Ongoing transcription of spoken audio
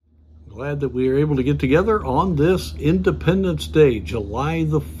Glad that we are able to get together on this Independence Day, July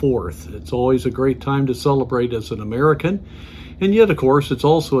the 4th. It's always a great time to celebrate as an American. And yet, of course, it's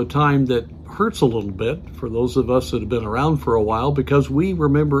also a time that hurts a little bit for those of us that have been around for a while because we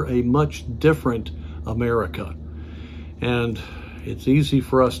remember a much different America. And it's easy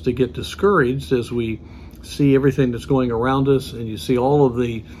for us to get discouraged as we see everything that's going around us, and you see all of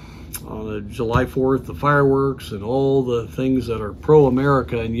the on July 4th, the fireworks and all the things that are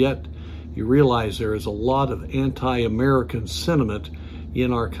pro-America, and yet you realize there is a lot of anti-American sentiment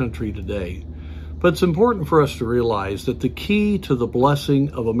in our country today. But it's important for us to realize that the key to the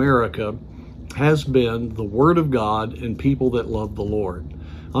blessing of America has been the Word of God and people that love the Lord.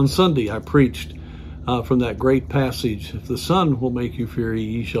 On Sunday, I preached from that great passage, "If the Son will make you free,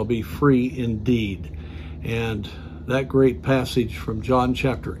 ye shall be free indeed." And that great passage from John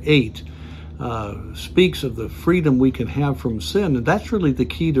chapter 8 speaks of the freedom we can have from sin. And that's really the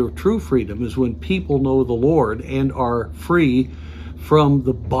key to true freedom, is when people know the Lord and are free from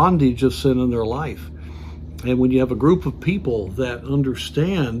the bondage of sin in their life. And when you have a group of people that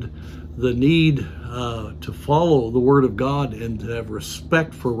understand the need to follow the Word of God and to have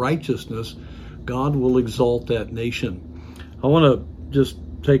respect for righteousness, God will exalt that nation. I want to just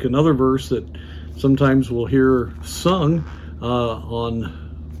take another verse that sometimes we'll hear sung on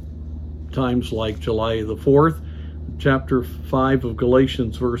times like July the 4th, chapter 5 of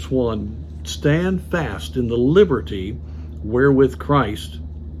Galatians, verse 1. "Stand fast in the liberty wherewith Christ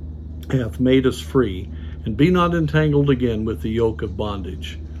hath made us free, and be not entangled again with the yoke of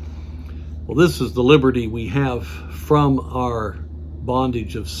bondage." Well, this is the liberty we have from our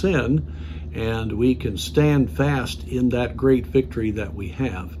bondage of sin, and we can stand fast in that great victory that we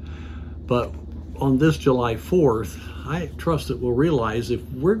have. But on this July 4th, I trust that we'll realize if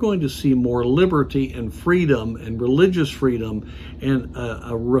we're going to see more liberty and freedom and religious freedom and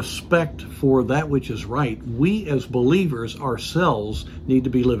a respect for that which is right, we as believers ourselves need to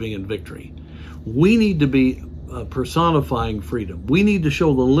be living in victory. We need to be personifying freedom. We need to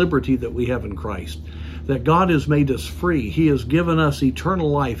show the liberty that we have in Christ, that God has made us free. He has given us eternal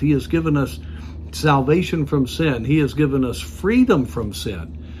life. He has given us salvation from sin. He has given us freedom from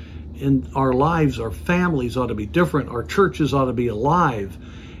sin. And our lives, our families ought to be different. Our churches ought to be alive.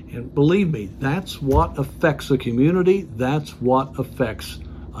 And believe me, that's what affects a community. That's what affects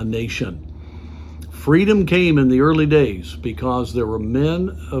a nation. Freedom came in the early days because there were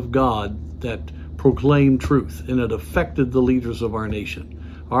men of God that proclaimed truth, and it affected the leaders of our nation.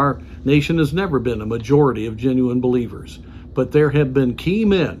 Our nation has never been a majority of genuine believers, but there have been key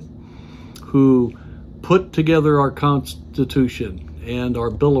men who put together our Constitution and our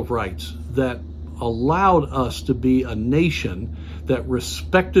Bill of Rights that allowed us to be a nation that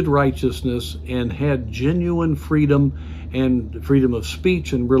respected righteousness and had genuine freedom and freedom of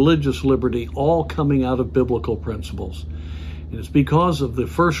speech and religious liberty, all coming out of biblical principles. And it's because of the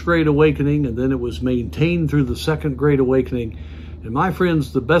First Great Awakening, and then it was maintained through the Second Great Awakening. And my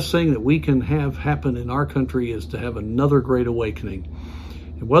friends, the best thing that we can have happen in our country is to have another Great Awakening.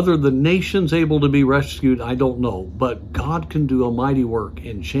 And whether the nation's able to be rescued, I don't know. But God can do a mighty work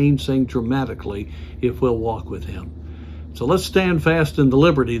and change things dramatically if we'll walk with Him. So let's stand fast in the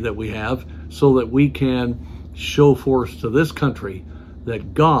liberty that we have so that we can show forth to this country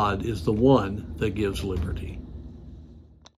that God is the one that gives liberty.